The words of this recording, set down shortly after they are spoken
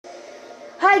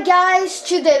Hi guys,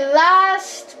 to the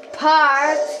last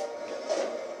part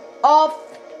of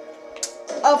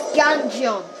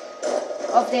gungeon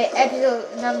of the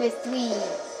episode number 3.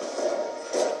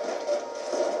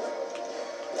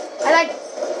 I like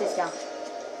this gun.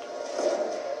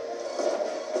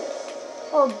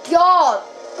 Oh god,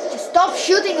 just stop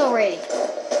shooting already.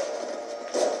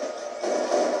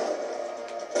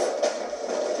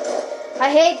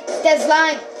 I hate that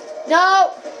slime.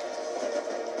 No.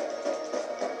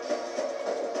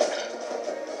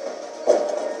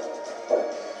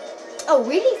 Oh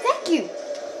really? Thank you.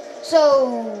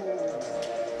 So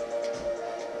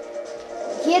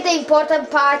here the important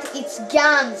part, it's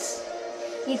guns.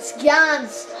 It's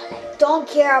guns. Don't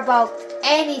care about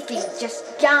anything, just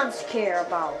guns care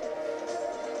about.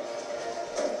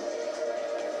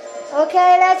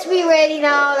 Okay, let's be ready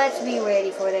now. Let's be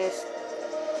ready for this.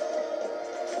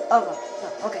 Oh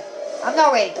no, okay. I'm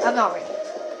not ready.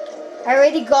 I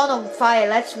already gone on fire.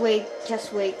 Let's wait.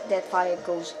 Just wait that fire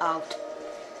goes out.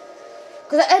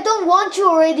 Cause I don't want you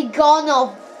already gone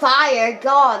on fire.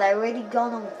 God, I already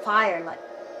gone on fire. Like,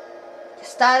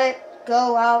 just start it,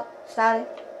 go out, start it,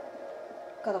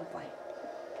 got on fire.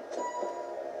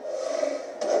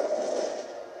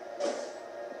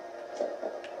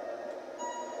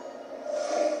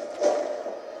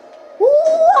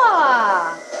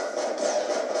 Woo-ah!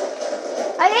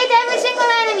 I hate every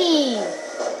single enemy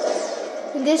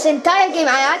in this entire game.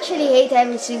 I actually hate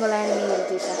every single enemy in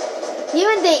this.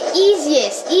 Even the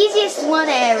easiest one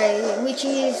area, which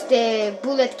is the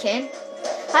bullet can,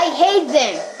 I hate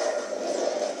them.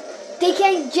 They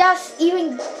can just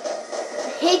even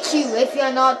hit you if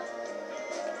you're not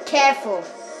careful.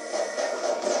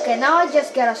 Okay, now I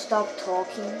just gotta stop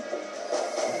talking.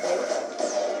 Okay.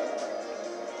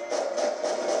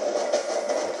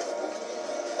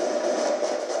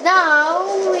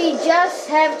 Now we just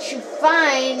have to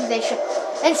find the shot.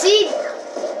 And see,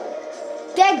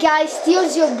 that guy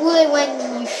steals your bullet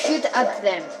when you shoot at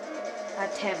them.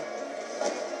 At him.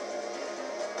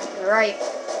 Right.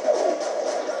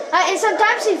 And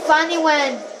sometimes it's funny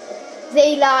when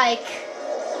they like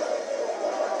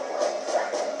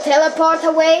teleport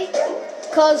away.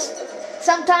 Cause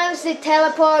sometimes they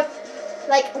teleport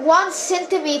like 1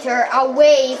 centimeter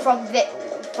away from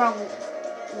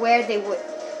where they would.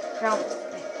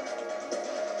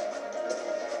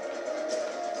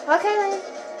 Okay then.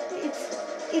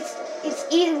 It's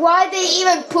why they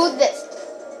even put this.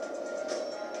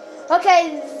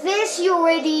 Okay, this you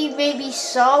already maybe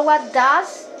saw what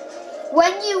does.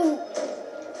 When you,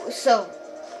 so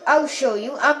I'll show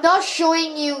you. I'm not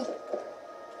showing you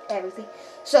everything.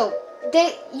 So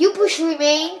you push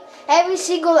remain, every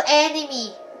single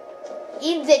enemy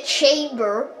in the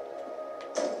chamber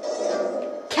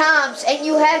comes and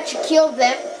you have to kill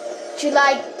them to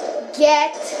like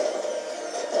get,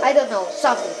 I don't know,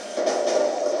 something.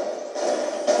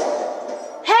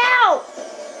 Help!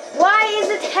 Why is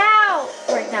it help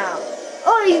right now?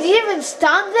 Oh, you even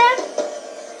stunned them?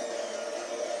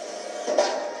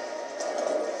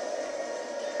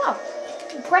 Oh,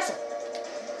 impressive.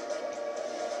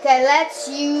 Okay, let's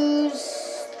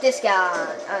use this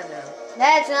gun. Oh no.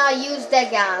 Let's not use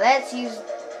that gun. Let's use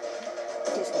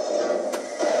this gun.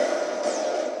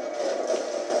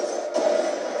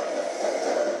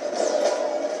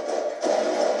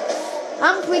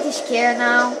 I'm pretty scared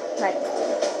now.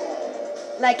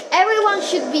 Like everyone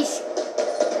should be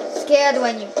scared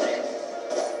when you.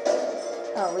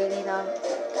 Oh really now?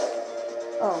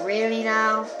 Oh really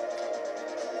now?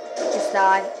 Just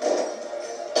die.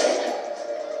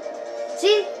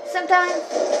 See, sometimes.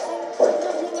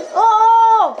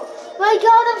 Oh my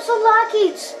God! I'm so lucky.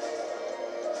 It's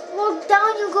more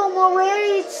down you go, more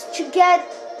rare it's to get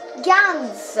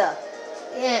guns.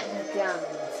 Yeah, guns.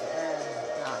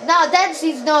 No, that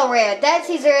is not rare. That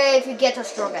is rare if you get a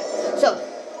stronger. So,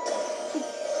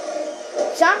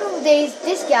 some of these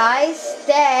guys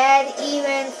that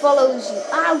even follows you.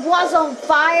 I was on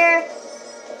fire.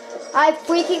 I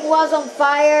freaking was on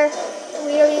fire.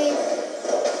 Really.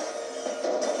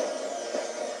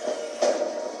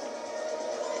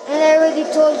 And I already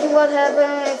told you what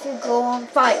happens if you go on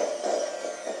fire.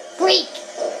 Freak!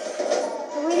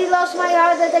 I really lost my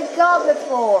heart that I got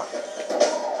before.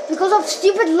 Because of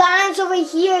stupid lines over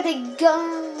here, they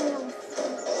gun.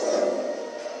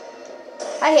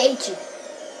 I hate you.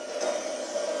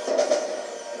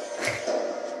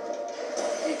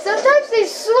 Sometimes they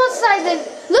suicide and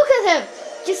look at him.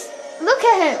 Just look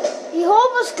at him. He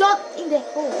almost got in the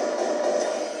hole.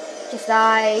 Just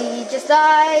die, just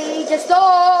die, just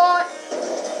die.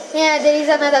 Yeah, there is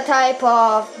another type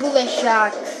of bullet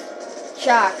shark.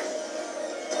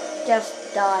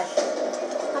 Just die.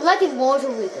 I'm like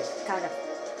immortal with it, kind of.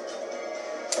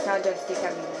 No, I don't think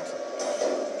I'm immortal.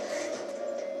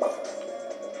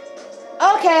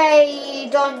 Okay,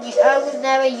 don't. I will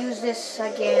never use this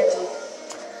again.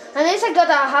 Unless I got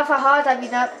a half a heart, I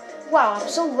mean, wow, I'm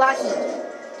so lucky.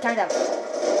 Kind of.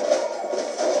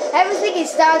 Everything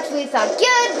starts with a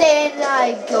good, then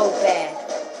I go bad.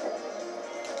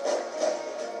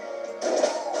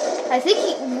 I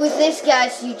think with this,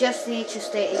 guys, you just need to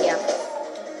stay. Yeah,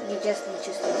 you just need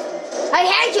to stay. I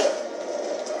hate you.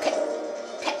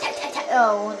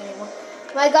 Oh, one more.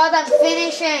 My God, I'm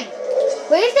finishing.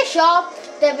 Where is the shop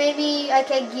that maybe I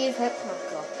can give her? Oh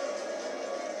God,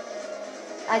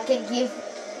 I can give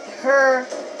her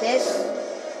this.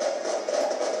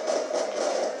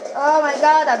 Oh my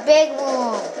God, a big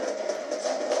room.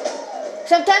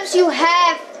 Sometimes you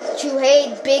have to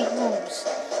hate big rooms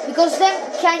because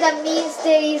that kind of means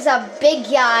there is a big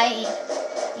guy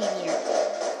in here.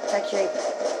 It's actually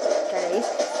kind of is.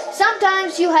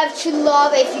 Sometimes you have to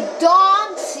love if you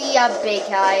don't see a big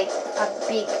eye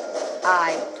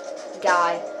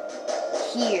guy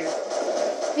here,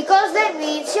 because that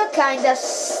means you're kind of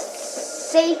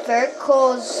safer.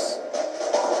 Cause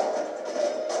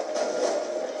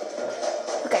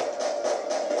okay,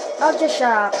 I'll just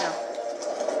shut up now.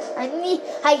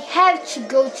 I have to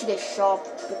go to the shop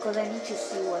because I need to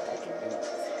see what I can do.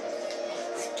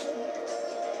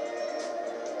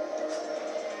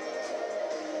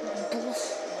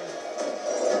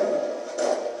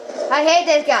 I hate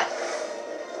that guy.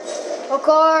 Of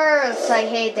course I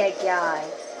hate that guy.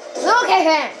 Look at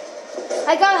him.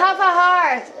 I got half a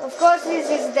heart. Of course this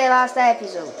is the last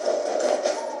episode.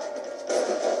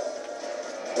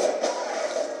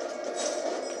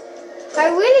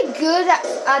 I'm really good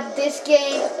at this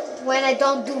game when I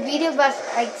don't do video, but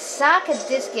I suck at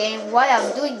this game while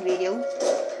I'm doing video.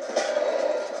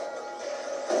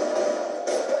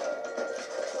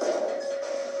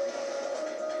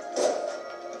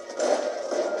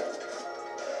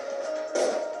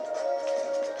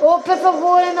 Oh, per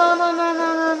favore, no.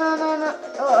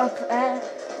 Oh,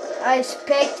 I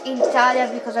speak in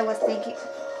Italian because I was thinking,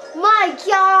 my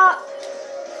God.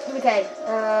 Okay,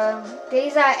 there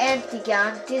is an empty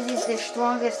gun. This is the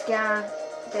strongest gun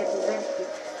that is empty.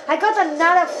 I got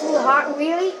another full heart,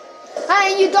 really?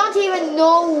 And you don't even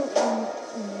know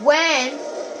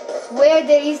where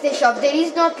there is the shop. There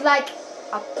is not like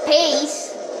a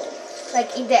pace,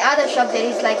 like in the other shop there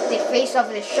is like the face of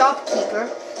the shopkeeper.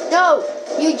 No,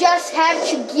 you just have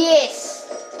to guess.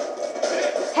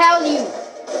 Hell you.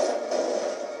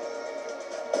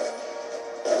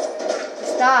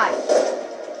 Just die.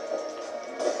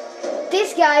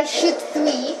 This guy shoot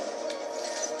 3.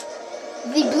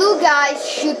 The blue guys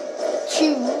shoot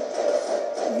 2.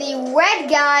 The red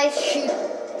guys shoot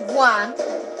 1.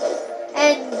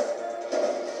 And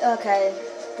okay,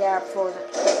 they are frozen.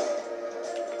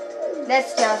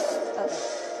 Let's just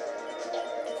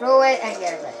throw it and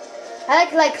get it back. I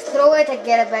like throw it and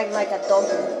get it back like a dog.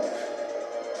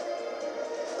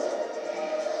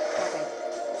 Okay.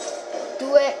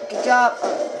 Do it. Good job.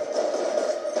 Okay.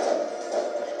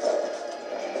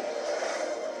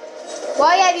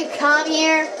 Why have you come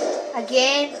here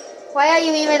again? Why are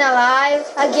you even alive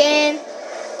again?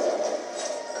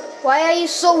 Why are you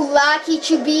so lucky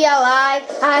to be alive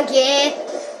again?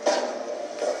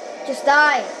 Just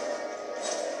die.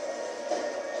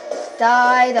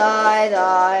 Die.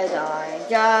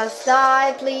 Just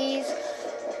die, please.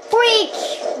 Freak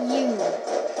you.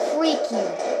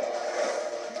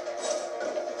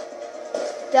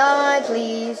 Die,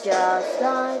 please. Just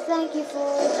die. Thank you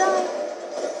for dying.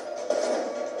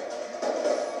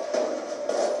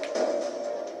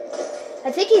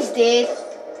 I think he's dead.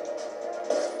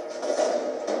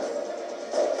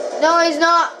 No, he's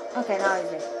not. Okay, now he's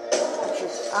dead.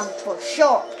 I'm for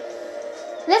sure.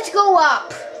 Let's go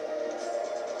up.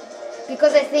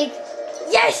 Because I think,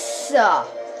 yes!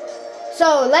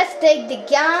 So, let's take the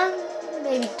gun.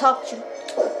 Maybe talk to...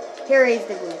 Here is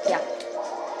the blue, yeah.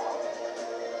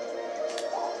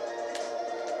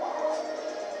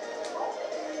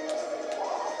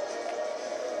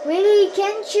 Really,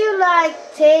 can't you like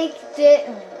take the...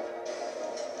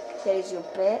 There's your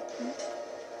bed.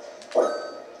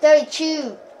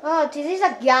 32. Oh, this is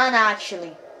a gun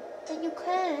actually. And you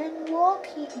can walk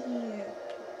in here.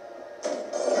 I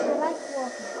like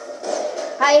walking.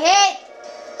 I hate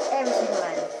every single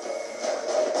item.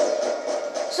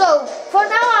 So, for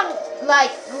now I'm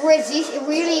like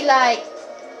really like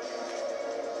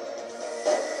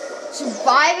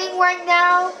surviving right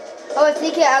now. I was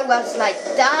thinking I was like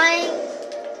dying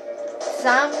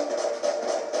some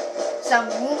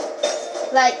room,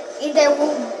 like in the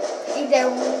room in the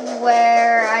room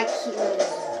where I keep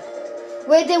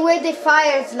where the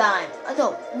fire slime.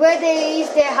 No, where there is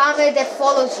the hammer that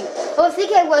follows you. I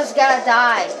think I was gonna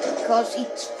die because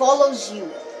it follows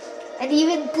you. And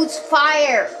even puts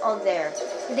fire on there.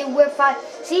 And then we're fire.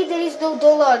 See, there is no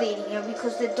door in here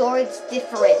because the door is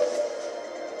different.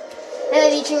 And I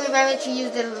need to remember to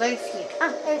use the lift here.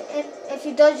 And if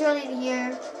you dodge run in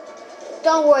here,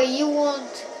 don't worry, you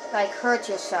won't like hurt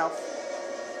yourself.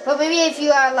 But maybe if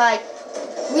you are like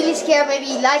really scared,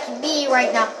 maybe like me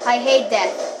right now, I hate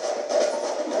death.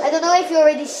 I don't know if you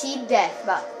already seen death,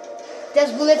 but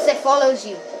there's bullets that follows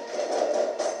you.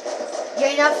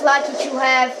 You're enough lucky to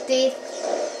have this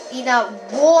in a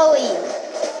wally,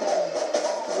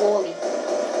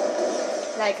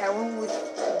 like a room with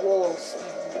walls.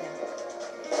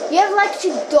 You have like to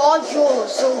dodge all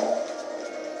so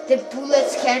the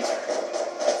bullets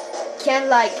can't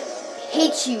like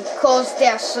hit you cause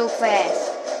they're so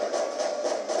fast.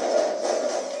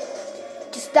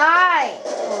 Just die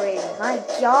already, my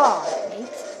god, mate.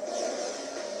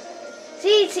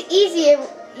 See, it's easier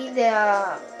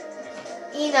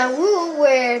in a room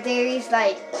where there is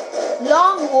like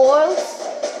long walls,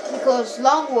 because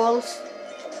long walls,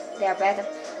 they are better.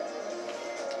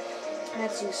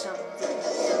 Let's use some of this.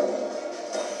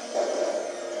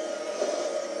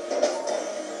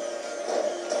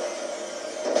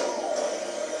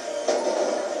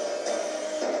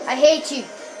 I hate you.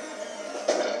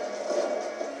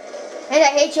 And I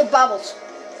hate your bubbles.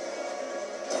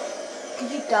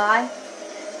 Could you die?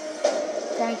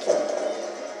 Thank you.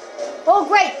 Oh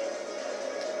great!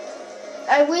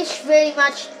 I wish very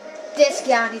much this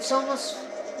gun, it's almost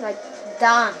like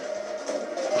done.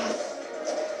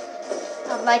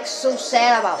 I'm like so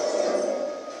sad about it.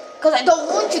 Because I don't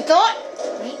want to die,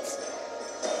 mate.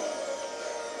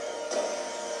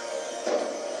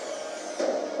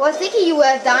 Well, I think you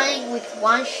were dying with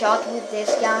one shot with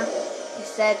this gun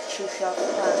instead 2 shots.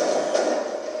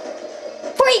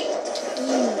 Freak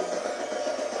you!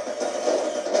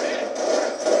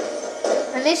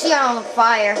 Unless you're on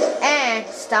fire and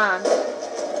stunned.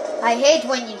 I hate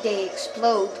when they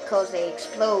explode because they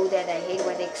explode, and I hate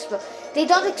when they explode. They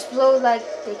don't explode like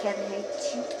they can hit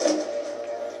you.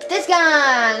 This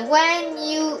gun,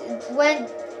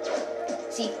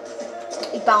 see,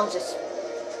 it bounces.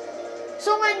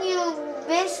 So when you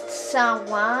missed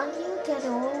someone, you can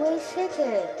always hit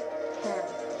it.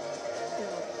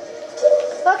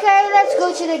 Okay, let's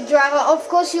go to the driver. Of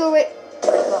course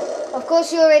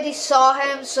you already saw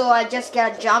him, so I just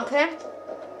gotta jump him.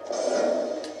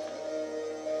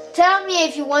 Tell me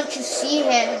if you want to see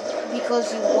him,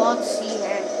 because you won't see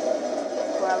him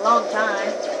for a long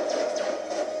time.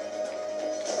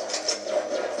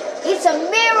 It's a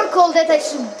miracle that I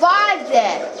survived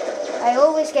that. I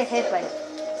always get hit by it.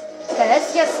 Okay,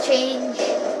 let's just change.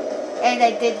 And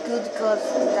I did good because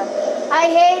I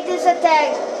hate this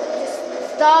attack. Just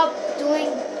stop doing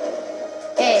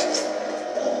it.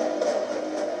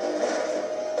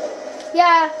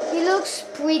 Yeah, it looks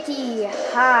pretty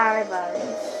hard, but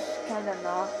it's kind of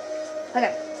not.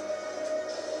 Okay.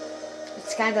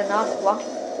 It's kind of not. What?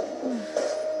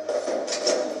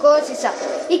 Of course it's up.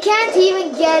 He can't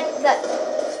even get the...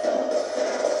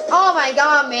 Oh my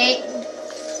god, mate.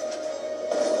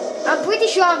 I'm pretty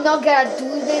sure I'm not gonna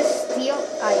do this still.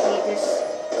 I hate this.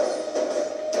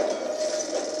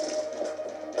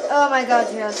 Oh my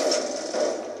god,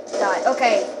 just died.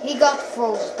 Okay, he got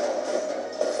frozen.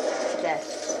 Death.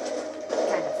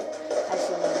 Kind of. I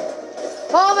still know.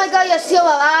 Oh my god, you're still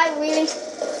alive? Really?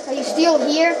 Are you still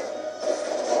here?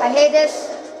 I hate this.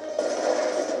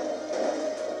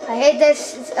 I hate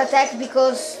this attack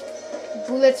because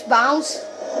bullets bounce.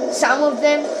 Some of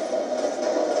them.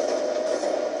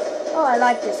 Oh, I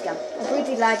like this gun. I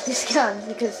pretty like this gun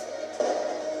because...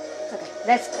 Okay,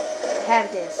 let's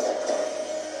have this.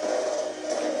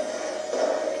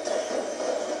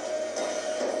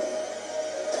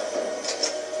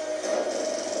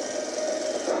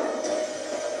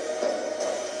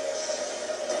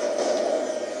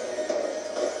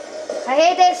 I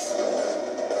hate this.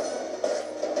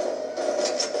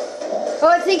 I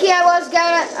was thinking I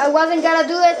wasn't gonna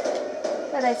do it,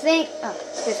 but I think, oh,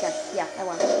 this guy, yeah, I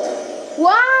won.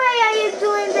 Why are you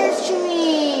doing this to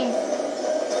me?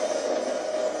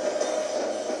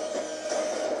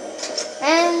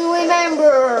 And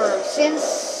remember, since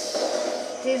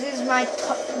this is my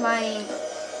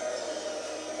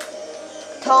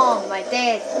Tom, my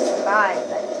dad survived,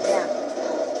 but yeah.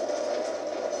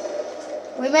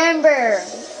 Remember,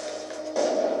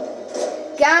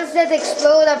 guns that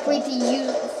explode are pretty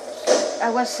useless. I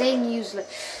was saying useless.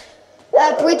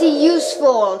 pretty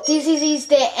useful. This is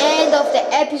the end of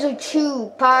the episode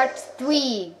 2, part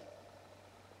 3.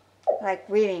 Like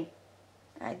really,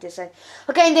 I decided.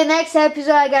 Okay, in the next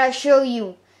episode, I gotta show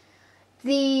you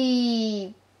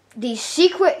the 2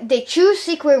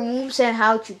 secret rooms and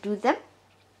how to do them.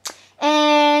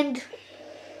 And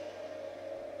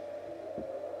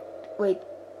wait,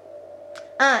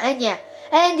 and yeah.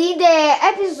 And in the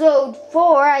episode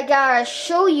 4, I gotta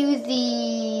show you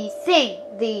the thing,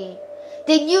 the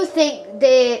new thing,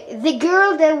 the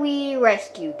girl that we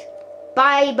rescued.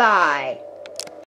 Bye bye.